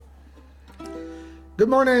Good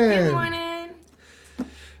morning. Good morning.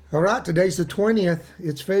 All right, today's the 20th.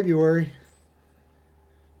 It's February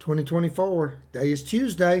 2024. Day is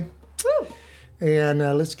Tuesday. Woo. And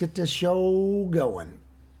let's get this show going.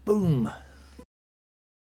 Boom.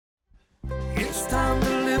 It's time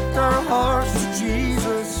to lift our hearts to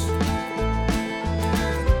Jesus.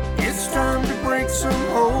 It's time to break some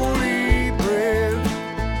holy bread.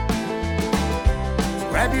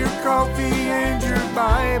 Grab your coffee and your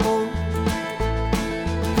Bible.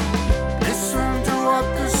 Listen to what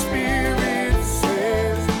the Spirit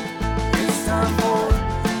says. It's time for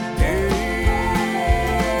daybreak.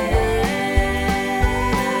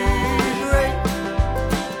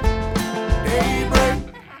 Daybreak.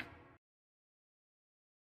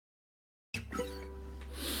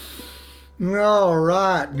 All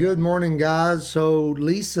right. Good morning, guys. So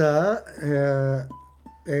Lisa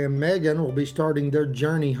and Megan will be starting their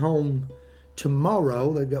journey home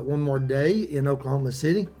tomorrow. They've got one more day in Oklahoma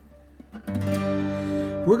City.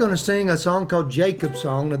 We're going to sing a song called Jacob's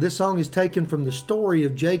Song. Now, this song is taken from the story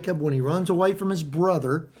of Jacob when he runs away from his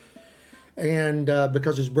brother, and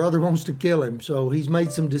because his brother wants to kill him. So he's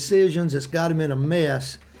made some decisions that's got him in a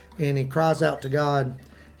mess, and he cries out to God.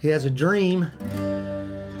 He has a dream,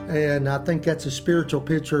 and I think that's a spiritual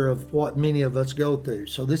picture of what many of us go through.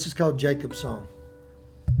 So this is called Jacob's Song.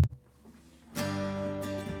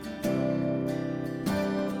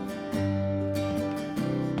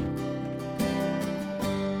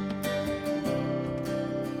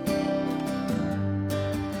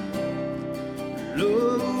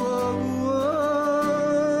 Lord,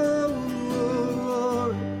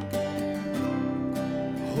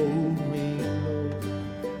 hold me, Lord.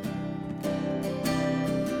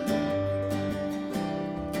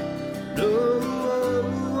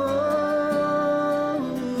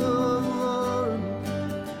 Lord,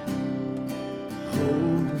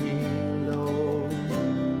 hold me, Lord.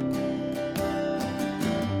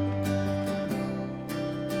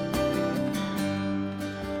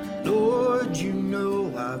 Lord, you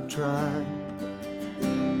know I've tried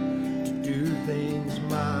to do things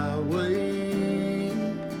my way,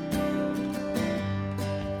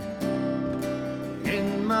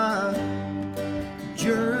 and my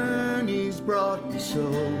journey's brought me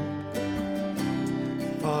so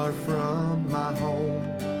far from my home.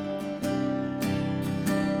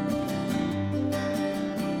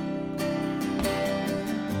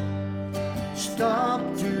 Stop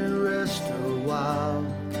to rest a while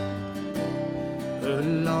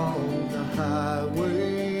along the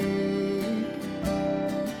highway.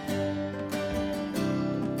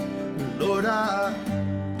 Lord, I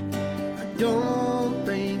don't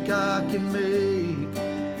think I can make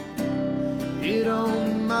it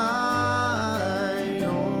on my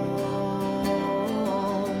own.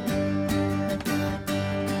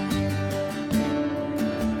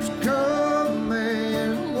 So come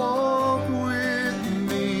and walk with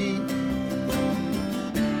me.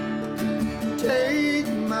 Take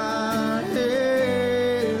my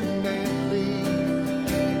hand and lead.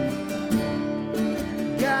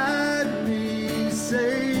 Guide me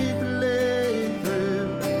safely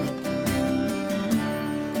through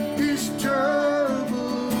this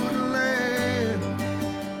troubled land,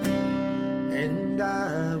 and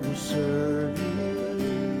I will serve you.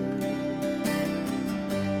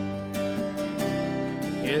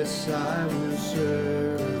 Yes, I will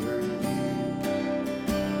serve you.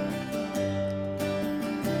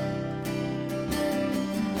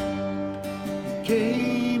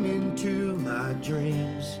 Came into my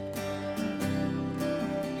dreams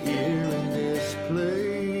here in this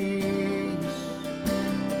place.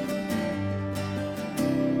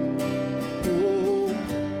 Oh,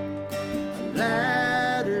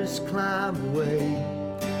 ladders climb away.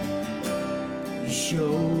 You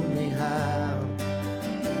showed me how.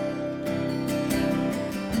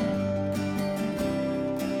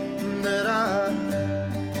 That I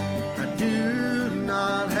do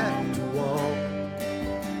not have to walk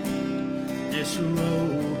this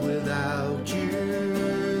road without you.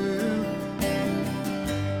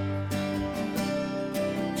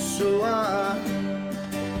 So I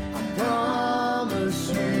promise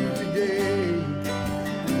you today,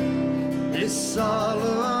 this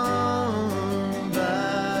solemn vow.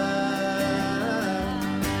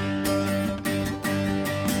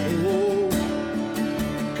 Oh,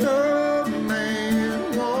 come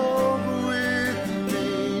and walk with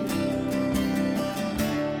me.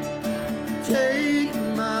 Take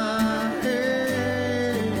my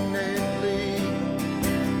hand and lead.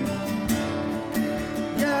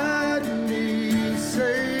 Guide me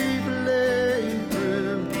safely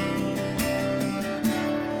through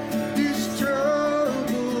this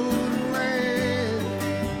troubled land.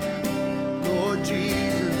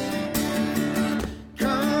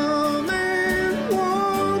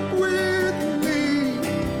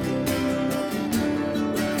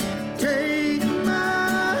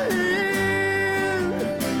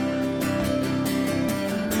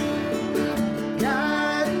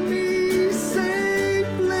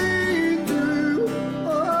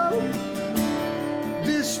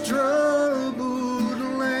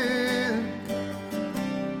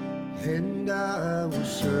 and I will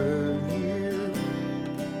serve you.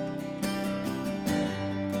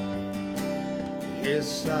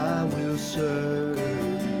 Yes, I will serve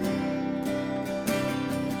you.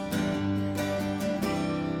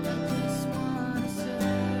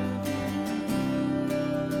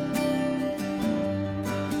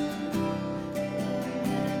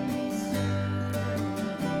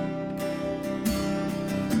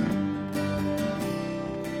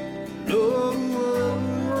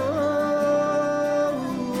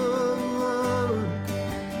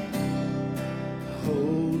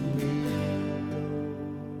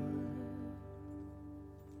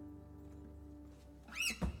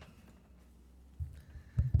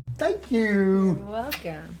 Thank you. You're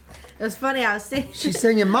welcome. It was funny. I was singing. She's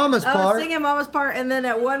singing Mama's I was part. singing Mama's part, and then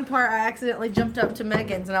at one part, I accidentally jumped up to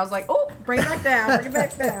Megan's, and I was like, "Oh, bring it back down, bring it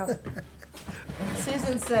back down."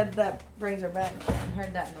 Susan said that brings her back. I haven't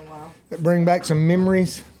heard that in a while. Bring back some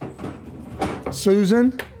memories.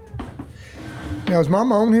 Susan. Now, is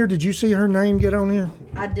Mama on here? Did you see her name get on here?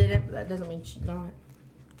 I didn't, but that doesn't mean she's not.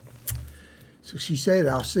 So she said,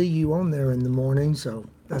 I'll see you on there in the morning. So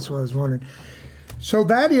that's what I was wondering. So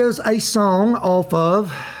that is a song off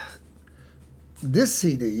of this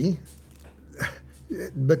CD.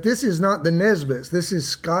 But this is not the Nesbits. This is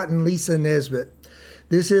Scott and Lisa Nesbit.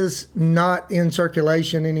 This is not in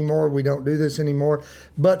circulation anymore. We don't do this anymore.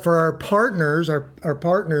 But for our partners, our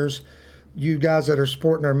partners, you guys that are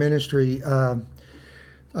supporting our ministry,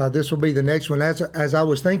 this will be the next one. As I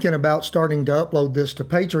was thinking about starting to upload this to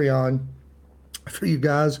Patreon for you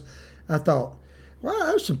guys, I thought, well,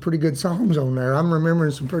 there's some pretty good songs on there. I'm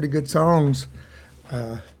remembering some pretty good songs.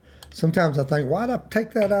 Sometimes I think, why'd I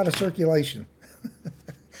take that out of circulation?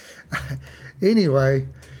 Anyway,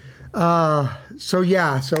 so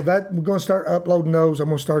that we're going to start uploading those. I'm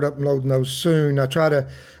going to start uploading those soon. I try to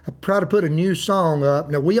put a new song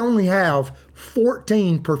up. Now, we only have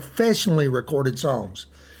 14 professionally recorded songs.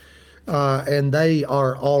 And they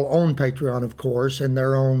are all on Patreon, of course, and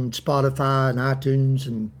they're on Spotify and iTunes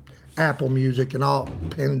and Apple Music and all,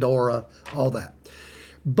 Pandora, all that.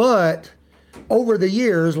 But over the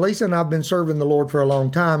years, Lisa and I have been serving the Lord for a long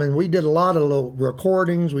time, and we did a lot of little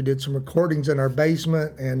recordings. We did some recordings in our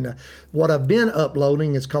basement, and what I've been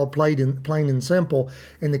uploading is called Plain and Simple,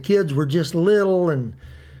 and the kids were just little, and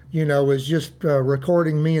was just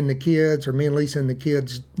recording me and the kids, or me and Lisa and the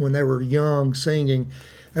kids when they were young singing.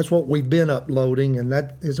 That's what we've been uploading, and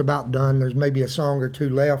that is about done. There's maybe a song or two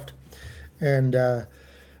left, and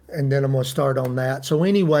then I'm going to start on that. So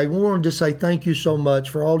anyway, we wanted to say thank you so much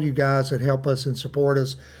for all you guys that help us and support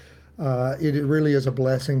us. It really is a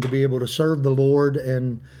blessing to be able to serve the Lord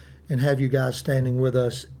and have you guys standing with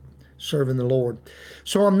us serving the Lord.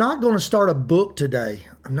 So I'm not going to start a book today.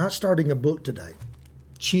 I'm not starting a book today.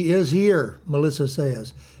 She is here, Melissa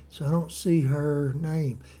says. So I don't see her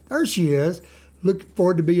name. There she is. Looking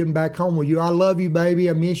forward to being back home with you. I love you, baby.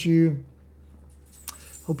 I miss you.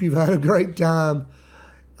 Hope you've had a great time.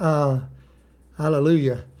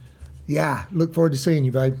 Hallelujah. Yeah, look forward to seeing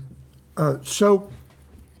you, babe. So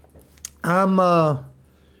I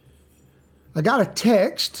got a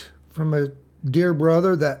text from a dear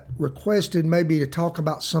brother that requested maybe to talk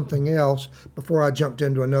about something else before I jumped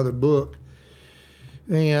into another book.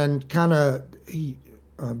 And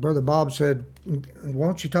Brother Bob said, why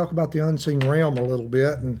don't you talk about the unseen realm a little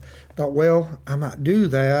bit? And I thought, well, I might do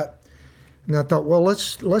that. And I thought, well,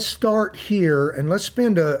 let's start here and let's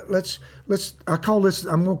I'm going to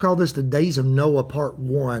call this the Days of Noah Part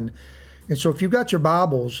 1. And so if you've got your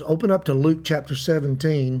Bibles, open up to Luke chapter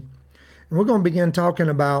 17, and we're going to begin talking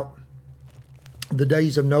about the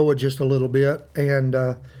days of Noah just a little bit. And,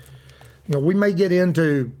 we may get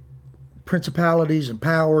into principalities and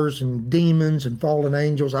powers and demons and fallen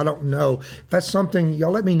angels. I don't know. If that's something,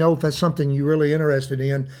 y'all let me know if that's something you're really interested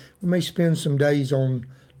in. We may spend some days on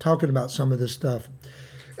talking about some of this stuff.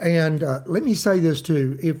 And let me say this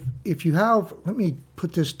too. If you have, let me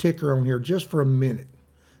put this ticker on here just for a minute.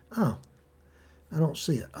 Oh, I don't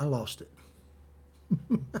see it. I lost it.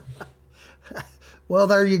 Well,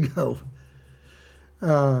 there you go.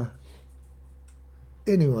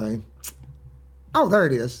 Anyway. Oh, there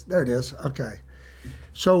it is. There it is. Okay.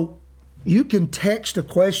 So you can text a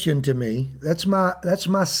question to me. That's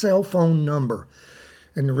my cell phone number.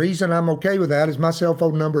 And the reason I'm okay with that is my cell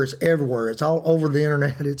phone number is everywhere. It's all over the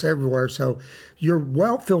internet. It's everywhere. So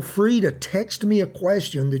feel free to text me a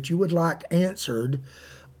question that you would like answered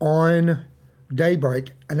on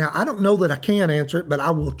Daybreak. And now I don't know that I can answer it, but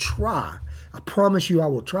I will try. I promise you I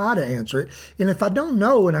will try to answer it. And if I don't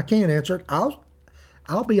know and I can't answer it, I'll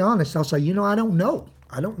be honest. I'll say, I don't know.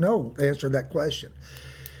 I don't know the answer to that question.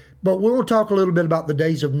 But we will talk a little bit about the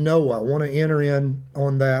days of Noah. I want to enter in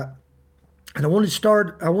on that. And I wanted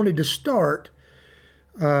to start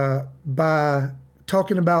by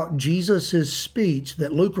talking about Jesus's speech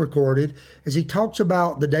that Luke recorded as he talks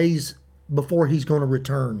about the days before he's going to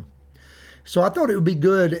return. So I thought it would be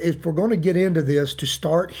good if we're going to get into this to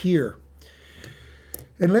start here.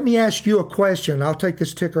 And let me ask you a question. I'll take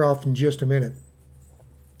this ticker off in just a minute.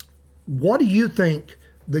 What do you think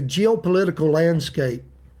the geopolitical landscape,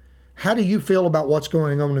 how do you feel about what's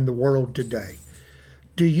going on in the world today?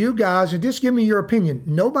 Do you guys, and just give me your opinion,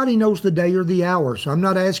 nobody knows the day or the hour, so I'm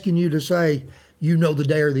not asking you to say you know the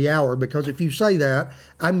day or the hour, because if you say that,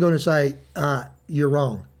 I'm going to say you're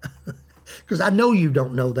wrong. Because I know you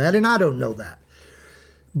don't know that, and I don't know that.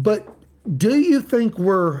 But do you think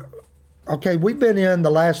we've been in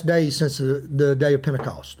the last days since the day of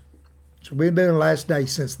Pentecost. So we've been in the last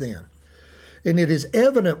days since then. And it is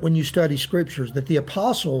evident when you study scriptures that the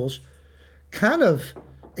apostles kind of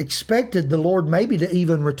expected the Lord maybe to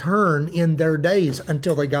even return in their days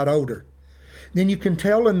until they got older. Then you can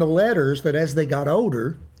tell in the letters that as they got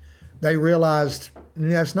older, they realized,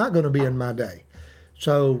 that's not going to be in my day.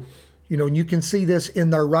 So, you can see this in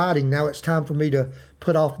their writing. Now it's time for me to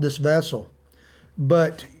put off this vessel.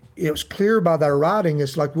 But it was clear by their writing,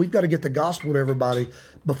 it's like we've got to get the gospel to everybody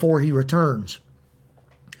before he returns.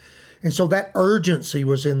 And so that urgency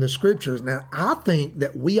was in the scriptures. Now, I think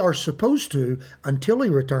that we are supposed to, until he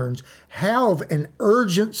returns, have an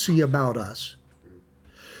urgency about us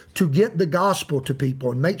to get the gospel to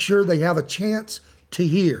people and make sure they have a chance to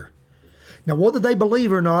hear. Now, whether they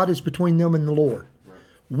believe or not is between them and the Lord.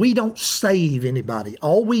 We don't save anybody.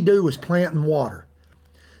 All we do is plant and water.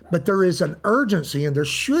 But there is an urgency, and there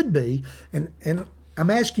should be, and I'm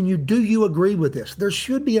asking you, do you agree with this? There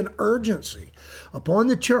should be an urgency upon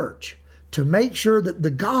the church to make sure that the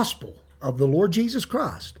gospel of the Lord Jesus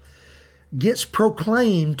Christ gets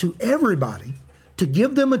proclaimed to everybody, to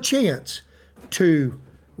give them a chance to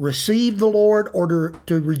receive the Lord or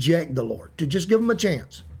to reject the Lord, to just give them a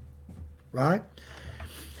chance, right?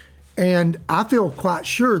 And I feel quite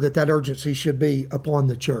sure that urgency should be upon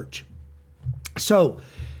the church. So,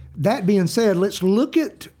 that being said, let's look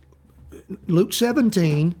at Luke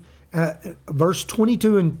 17, verse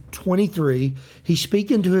 22 and 23. He's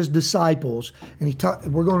speaking to his disciples, and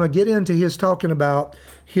we're going to get into his talking about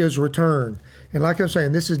his return. And like I'm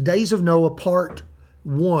saying, this is Days of Noah, part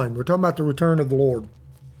 1. We're talking about the return of the Lord.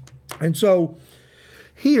 And so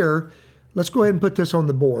here, let's go ahead and put this on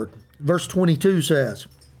the board. Verse 22 says,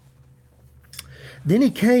 Then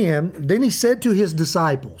he said to his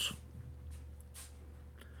disciples,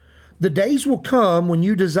 the days will come when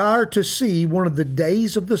you desire to see one of the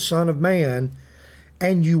days of the Son of Man,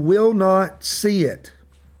 and you will not see it.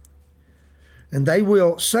 And they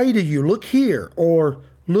will say to you, look here, or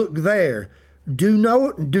look there. Do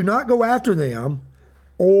not go after them,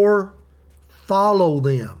 or follow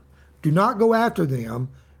them. Do not go after them,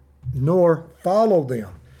 nor follow them.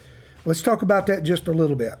 Let's talk about that just a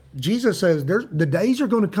little bit. Jesus says, the days are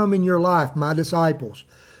going to come in your life, my disciples,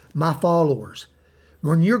 my followers,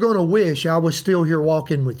 when you're going to wish I was still here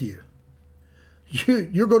walking with you.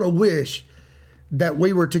 You're going to wish that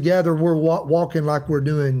we were together, we're walking like we're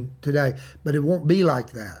doing today. But it won't be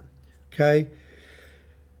like that, okay?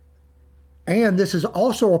 And this is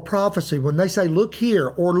also a prophecy. When they say, look here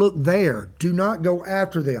or look there, do not go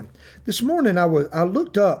after them. This morning, I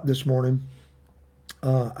looked up this morning.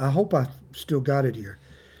 I hope I still got it here.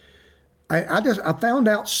 I found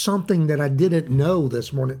out something that I didn't know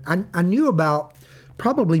this morning. I knew about,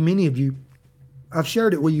 probably many of you, I've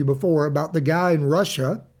shared it with you before, about the guy in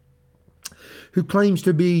Russia who claims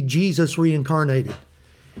to be Jesus reincarnated.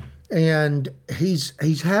 And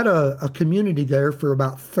he's had a community there for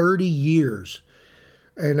about 30 years.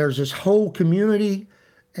 And there's this whole community,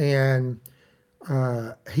 and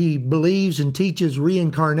he believes and teaches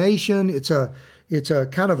reincarnation. It's a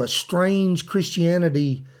kind of a strange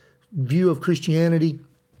Christianity view of Christianity.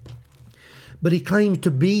 But he claims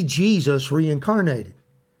to be Jesus reincarnated.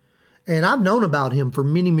 And I've known about him for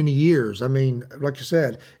many, many years. I mean, like I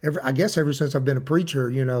said, I guess ever since I've been a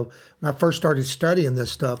preacher, when I first started studying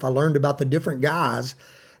this stuff, I learned about the different guys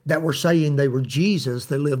that were saying they were Jesus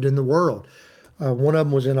that lived in the world. One of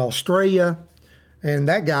them was in Australia. And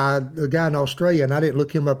the guy in Australia, and I didn't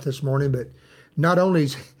look him up this morning, but not only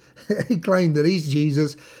is he claimed that he's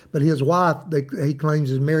Jesus, but his wife, he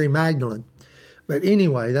claims, is Mary Magdalene. But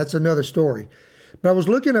anyway, that's another story. But I was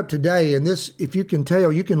looking up today, and this, if you can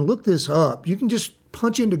tell, you can look this up. You can just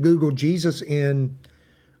punch into Google Jesus in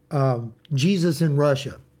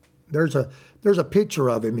Russia. There's a picture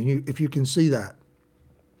of him, and if you can see that.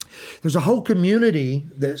 There's a whole community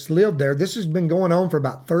that's lived there. This has been going on for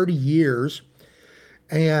about 30 years.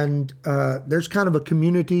 And there's kind of a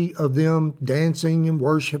community of them dancing and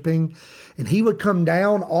worshiping. And he would come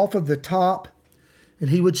down off of the top and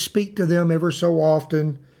he would speak to them ever so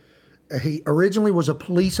often. He originally was a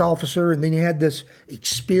police officer, and then he had this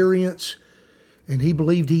experience, and he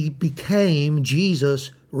believed he became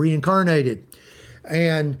Jesus reincarnated.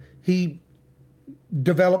 And he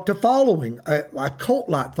developed a following, a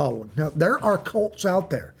cult-like following. Now, there are cults out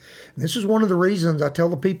there. And this is one of the reasons I tell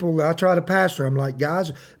the people that I try to pastor, I'm like,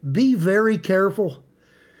 guys, be very careful.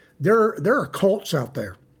 There are cults out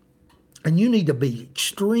there. And you need to be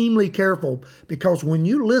extremely careful, because when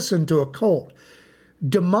you listen to a cult,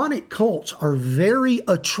 demonic cults are very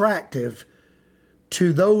attractive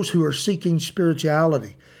to those who are seeking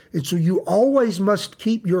spirituality. And so you always must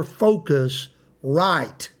keep your focus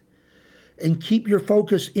right and keep your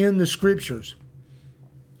focus in the scriptures.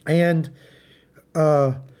 And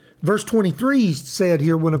verse 23 said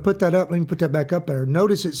here, when I put that up, let me put that back up there.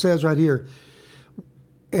 Notice it says right here,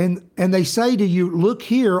 and they say to you, look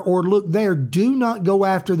here or look there, do not go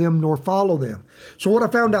after them nor follow them. So what I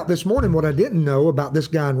found out this morning, what I didn't know about this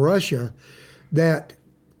guy in Russia, that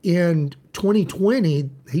in 2020,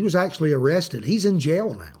 he was actually arrested. He's in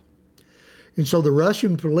jail now. And so the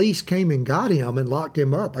Russian police came and got him and locked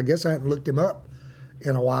him up. I guess I haven't looked him up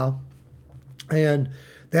in a while. And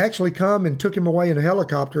they actually come and took him away in a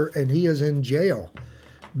helicopter, and he is in jail.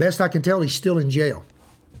 Best I can tell, he's still in jail.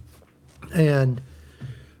 And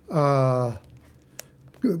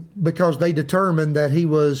because they determined that he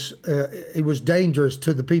was dangerous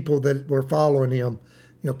to the people that were following him,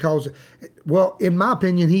 well, in my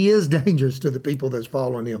opinion, he is dangerous to the people that's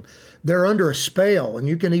following him. They're under a spell, and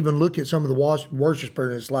you can even look at some of the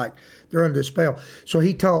worshipers, and it's like they're under a spell. So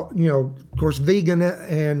he taught, of course, vegan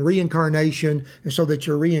and reincarnation, and so that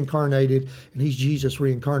you're reincarnated, and he's Jesus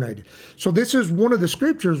reincarnated. So this is one of the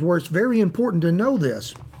scriptures where it's very important to know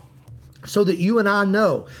this, so that you and I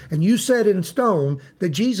know. And you set in stone that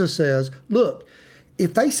Jesus says, look,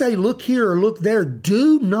 if they say, look here or look there,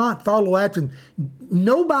 do not follow after them.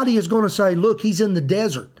 Nobody is going to say, look, he's in the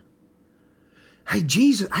desert. Hey,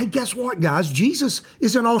 Jesus, hey, guess what, guys? Jesus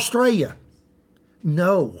is in Australia.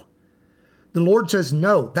 No. The Lord says,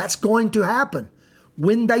 no, that's going to happen.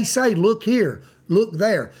 When they say, look here, look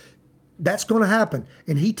there, that's going to happen.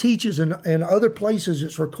 And he teaches in other places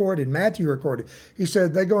it's recorded, Matthew recorded. He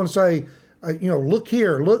said, they're going to say, look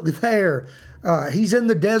here, look there. He's in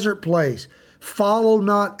the desert place. Follow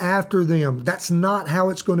not after them. That's not how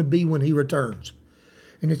it's going to be when he returns.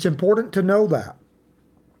 And it's important to know that.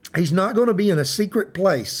 He's not going to be in a secret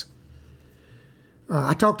place.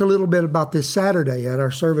 I talked a little bit about this Saturday at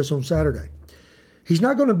our service on Saturday. He's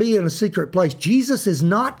not going to be in a secret place. Jesus is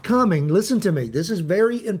not coming. Listen to me. This is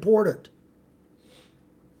very important.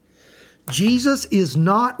 Jesus is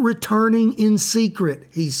not returning in secret,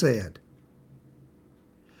 he said.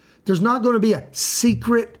 There's not going to be a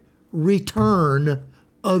secret return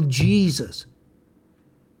of Jesus.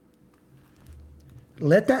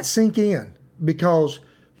 Let that sink in, because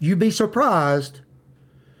you'd be surprised.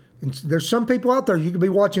 And there's some people out there, you could be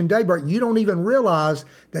watching Daybreak, you don't even realize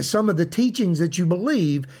that some of the teachings that you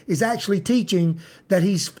believe is actually teaching that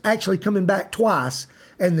he's actually coming back twice,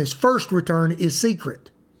 and this first return is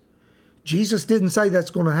secret. Jesus didn't say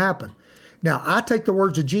that's going to happen. Now, I take the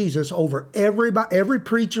words of Jesus over every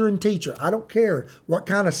preacher and teacher. I don't care what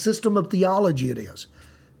kind of system of theology it is.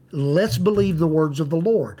 Let's believe the words of the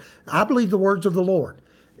Lord. I believe the words of the Lord.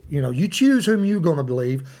 You choose whom you're going to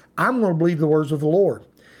believe. I'm going to believe the words of the Lord.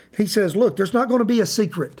 He says, look, there's not going to be a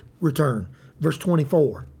secret return. Verse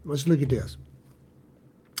 24. Let's look at this.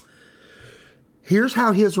 Here's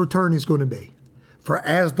how his return is going to be. For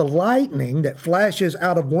as the lightning that flashes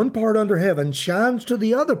out of one part under heaven shines to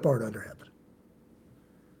the other part under heaven.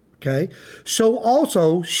 Okay, so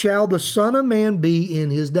also shall the Son of Man be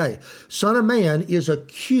in his day. Son of Man is a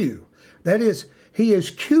cue. That is, he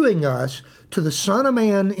is cueing us to the Son of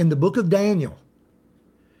Man in the book of Daniel.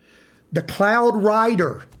 The cloud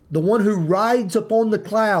rider, the one who rides upon the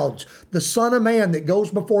clouds, the Son of Man that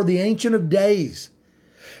goes before the Ancient of Days.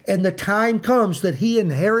 And the time comes that he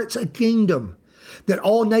inherits a kingdom, that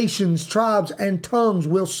all nations, tribes, and tongues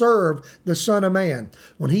will serve the Son of Man.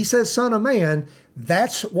 When he says Son of Man,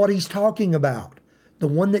 that's what he's talking about. The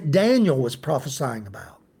one that Daniel was prophesying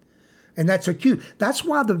about. And that's a cue. That's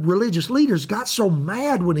why the religious leaders got so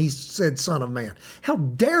mad when he said Son of Man. How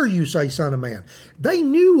dare you say Son of Man? They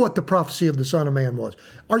knew what the prophecy of the Son of Man was.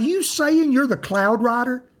 Are you saying you're the cloud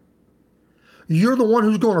rider? You're the one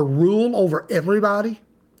who's going to rule over everybody?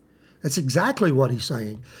 That's exactly what he's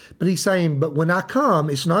saying. But he's saying, but when I come,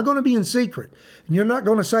 it's not going to be in secret. And you're not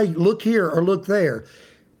going to say, look here or look there.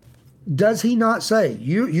 Does he not say,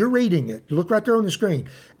 you're reading it, look right there on the screen,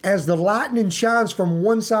 as the lightning shines from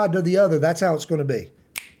one side to the other, that's how it's going to be.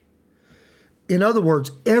 In other words,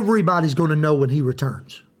 everybody's going to know when he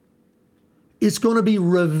returns. It's going to be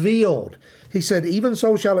revealed. He said, even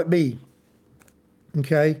so shall it be.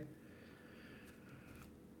 Okay?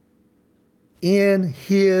 In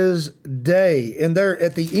his day. And there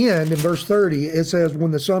at the end, in verse 30, it says, when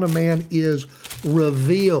the Son of Man is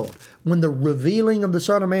revealed. When the revealing of the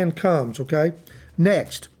Son of Man comes, okay?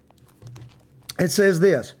 Next, it says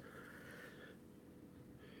this.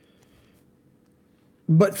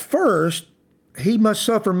 But first, he must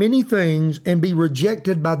suffer many things and be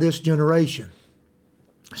rejected by this generation.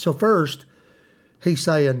 So first, he's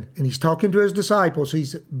saying, and he's talking to his disciples,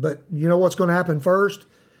 but you know what's going to happen first?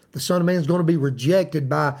 The Son of Man is going to be rejected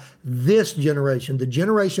by this generation, the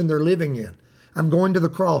generation they're living in. I'm going to the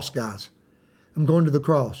cross, guys. I'm going to the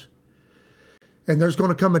cross. And there's going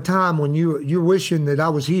to come a time when you're wishing that I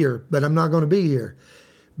was here, but I'm not going to be here.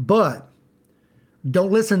 But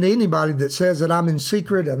don't listen to anybody that says that I'm in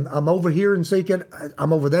secret, I'm over here in secret,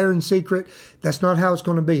 I'm over there in secret. That's not how it's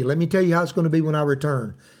going to be. Let me tell you how it's going to be when I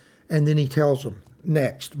return. And then he tells them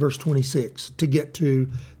next, verse 26, to get to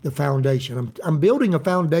the foundation. I'm building a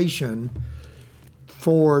foundation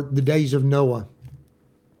for the days of Noah.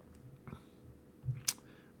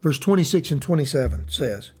 Verse 26 and 27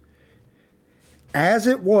 says, as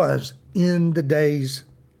it was in the days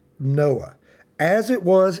of Noah, as it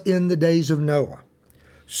was in the days of Noah,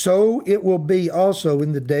 so it will be also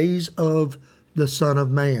in the days of the Son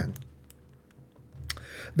of Man.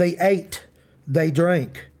 They ate, they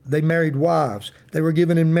drank, they married wives, they were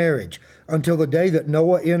given in marriage, until the day that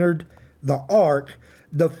Noah entered the ark,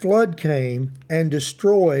 the flood came and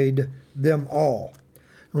destroyed them all.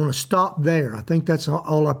 I want to stop there. I think that's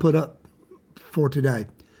all I put up for today.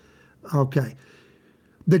 Okay.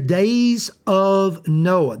 The days of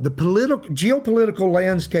Noah, the geopolitical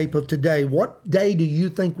landscape of today, what day do you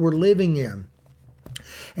think we're living in?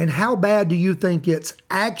 And how bad do you think it's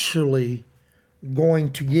actually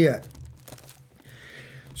going to get?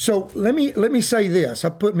 So let me say this. I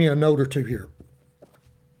put me a note or two here.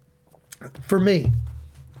 For me,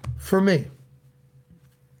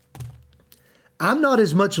 I'm not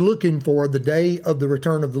as much looking for the day of the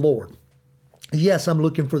return of the Lord. Yes, I'm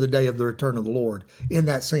looking for the day of the return of the Lord in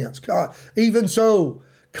that sense. God, even so,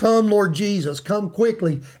 come Lord Jesus, come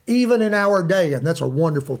quickly, even in our day. And that's a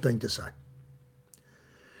wonderful thing to say.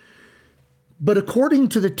 But according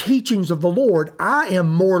to the teachings of the Lord, I am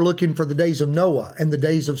more looking for the days of Noah and the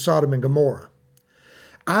days of Sodom and Gomorrah.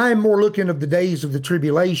 I am more looking of the days of the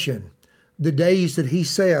tribulation, the days that he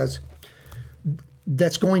says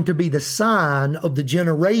that's going to be the sign of the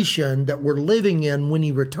generation that we're living in when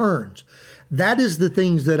he returns. That is the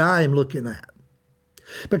things that I am looking at.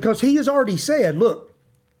 Because he has already said, look,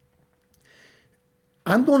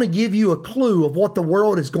 I'm going to give you a clue of what the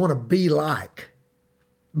world is going to be like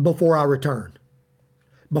before I return.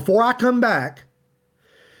 Before I come back,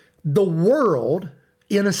 the world,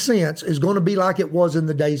 in a sense, is going to be like it was in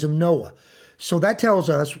the days of Noah. So that tells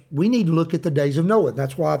us we need to look at the days of Noah.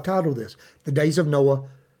 That's why I've titled this, The Days of Noah,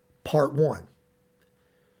 Part 1.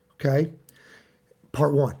 Okay?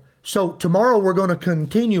 Part 1. So tomorrow we're going to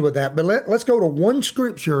continue with that, but let's go to one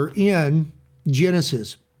scripture in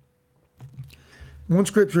Genesis. One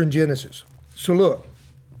scripture in Genesis. So look,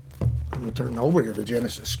 I'm going to turn over here to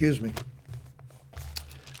Genesis, excuse me.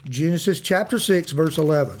 Genesis chapter 6, verse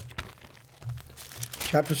 11.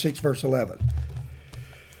 Chapter 6, verse 11.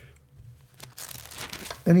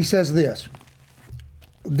 And he says this,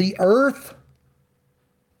 the earth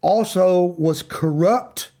also was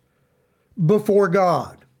corrupt before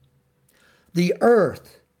God. The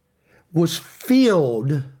earth was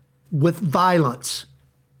filled with violence.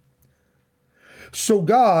 So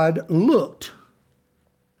God looked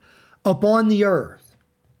upon the earth,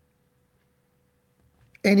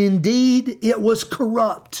 and indeed it was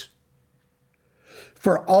corrupt,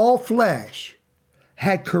 for all flesh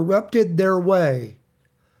had corrupted their way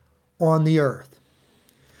on the earth.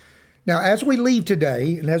 Now, as we leave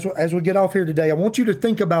today, and as we get off here today, I want you to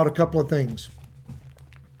think about a couple of things.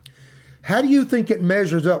 How do you think it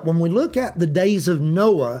measures up? When we look at the days of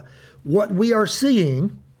Noah, what we are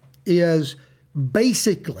seeing is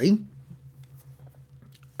basically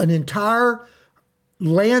an entire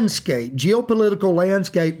landscape, geopolitical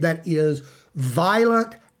landscape that is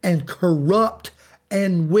violent and corrupt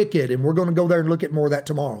and wicked. And we're going to go there and look at more of that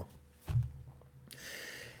tomorrow.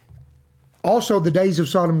 Also, the days of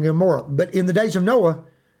Sodom and Gomorrah. But in the days of Noah,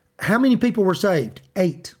 How many people were saved?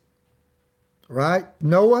 8. Right?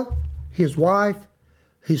 Noah, his wife,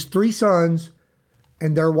 his 3 sons,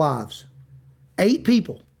 and their wives. 8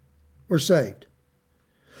 people were saved.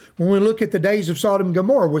 When we look at the days of Sodom and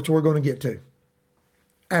Gomorrah, which we're going to get to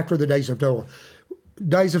after the days of Noah,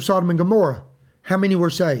 days of Sodom and Gomorrah, how many were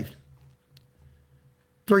saved?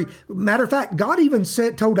 3. Matter of fact, God even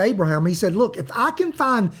told Abraham, he said, look, if I can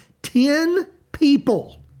find 10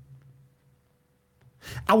 people,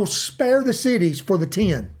 I will spare the cities for the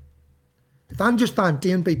 10. If I can just find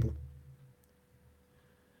 10 people.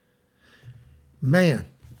 Man,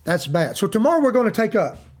 that's bad. So tomorrow we're going to take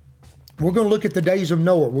up. We're going to look at the days of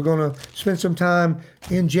Noah. We're going to spend some time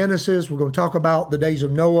in Genesis. We're going to talk about the days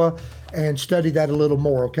of Noah and study that a little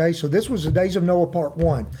more, okay? So this was the days of Noah, part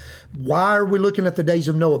 1. Why are we looking at the days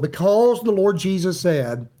of Noah? Because the Lord Jesus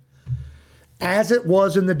said, as it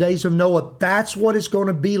was in the days of Noah, that's what it's going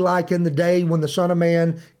to be like in the day when the Son of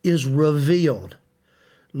Man is revealed.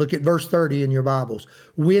 Look at verse 30 in your Bibles.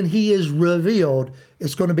 When he is revealed,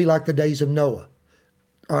 it's going to be like the days of Noah.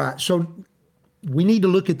 All right, so we need to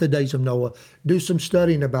look at the days of Noah, do some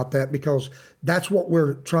studying about that, because that's what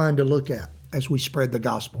we're trying to look at as we spread the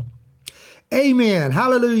gospel. Amen.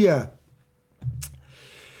 Hallelujah.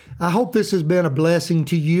 I hope this has been a blessing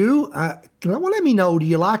to you. Let me know, do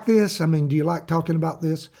you like this? I mean, do you like talking about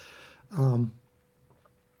this? Oh,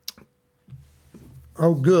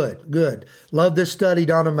 good. Love this study,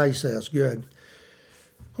 Donna May says. Good.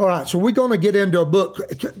 All right, so we're going to get into a book.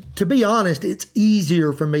 To be honest, it's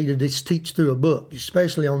easier for me to just teach through a book,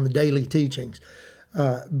 especially on the daily teachings.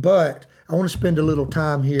 But I want to spend a little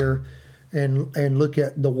time here and look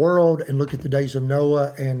at the world and look at the days of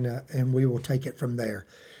Noah, and we will take it from there.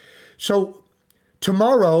 So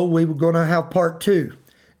tomorrow we were going to have part 2,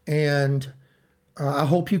 and I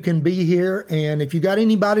hope you can be here. And if you got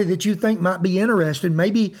anybody that you think might be interested,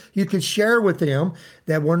 maybe you can share with them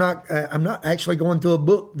that I'm not actually going through a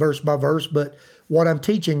book verse by verse, but what I'm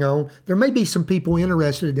teaching on. There may be some people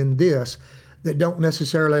interested in this that don't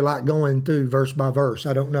necessarily like going through verse by verse.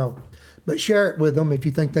 I don't know. But share it with them if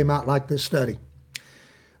you think they might like this study.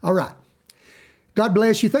 All right. God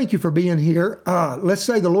bless you. Thank you for being here. Let's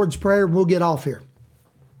say the Lord's Prayer and we'll get off here.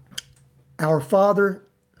 Our Father,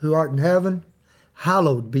 who art in heaven,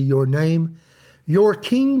 hallowed be your name. Your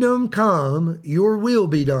kingdom come, your will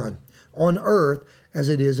be done on earth as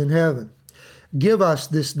it is in heaven. Give us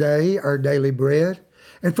this day our daily bread,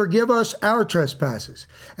 and forgive us our trespasses,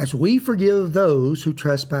 as we forgive those who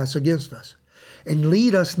trespass against us. And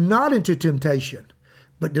lead us not into temptation,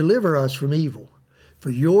 but deliver us from evil. For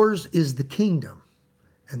yours is the kingdom,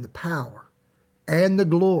 and the power, and the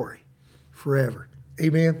glory forever.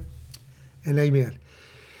 Amen and amen.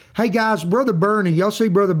 Hey guys, Brother Bernie, y'all see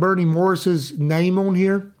Brother Bernie Morris's name on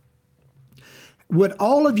here? Would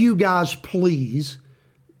all of you guys please,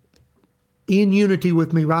 in unity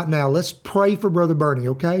with me right now, let's pray for Brother Bernie,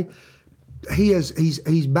 okay?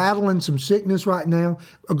 He's battling some sickness right now.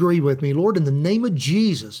 Agree with me. Lord, in the name of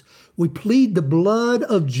Jesus, we plead the blood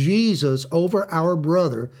of Jesus over our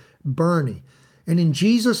brother, Bernie. And in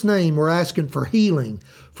Jesus' name, we're asking for healing,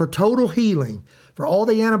 for total healing, for all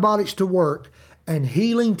the antibiotics to work, and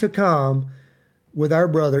healing to come with our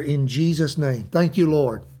brother in Jesus' name. Thank you,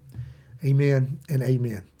 Lord. Amen and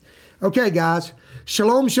amen. Okay, guys.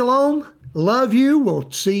 Shalom, shalom. Love you.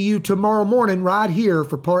 We'll see you tomorrow morning right here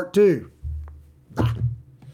for part 2.